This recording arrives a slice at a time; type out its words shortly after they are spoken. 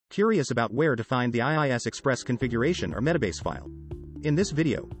Curious about where to find the IIS Express configuration or Metabase file? In this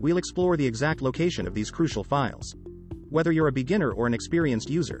video, we'll explore the exact location of these crucial files. Whether you're a beginner or an experienced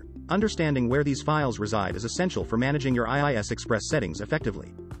user, understanding where these files reside is essential for managing your IIS Express settings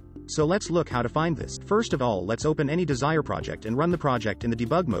effectively. So let's look how to find this. First of all, let's open any desired project and run the project in the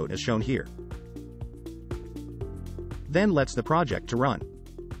debug mode as shown here. Then let's the project to run.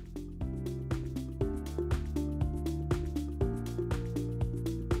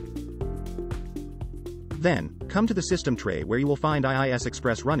 Then, come to the system tray where you will find IIS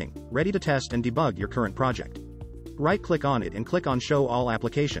Express running, ready to test and debug your current project. Right-click on it and click on Show All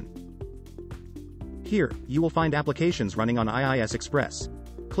Application. Here, you will find applications running on IIS Express.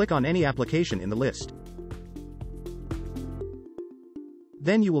 Click on any application in the list.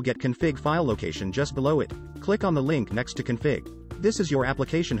 Then you will get config file location just below it. Click on the link next to config. This is your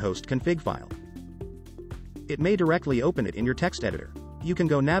application host config file. It may directly open it in your text editor. You can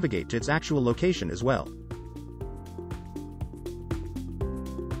go navigate to its actual location as well.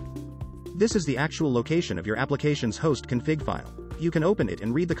 This is the actual location of your application's host config file. You can open it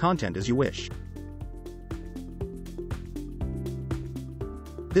and read the content as you wish.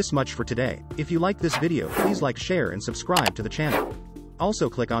 This much for today. If you like this video, please like, share and subscribe to the channel.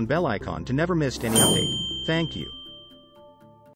 Also click on bell icon to never miss any update. Thank you.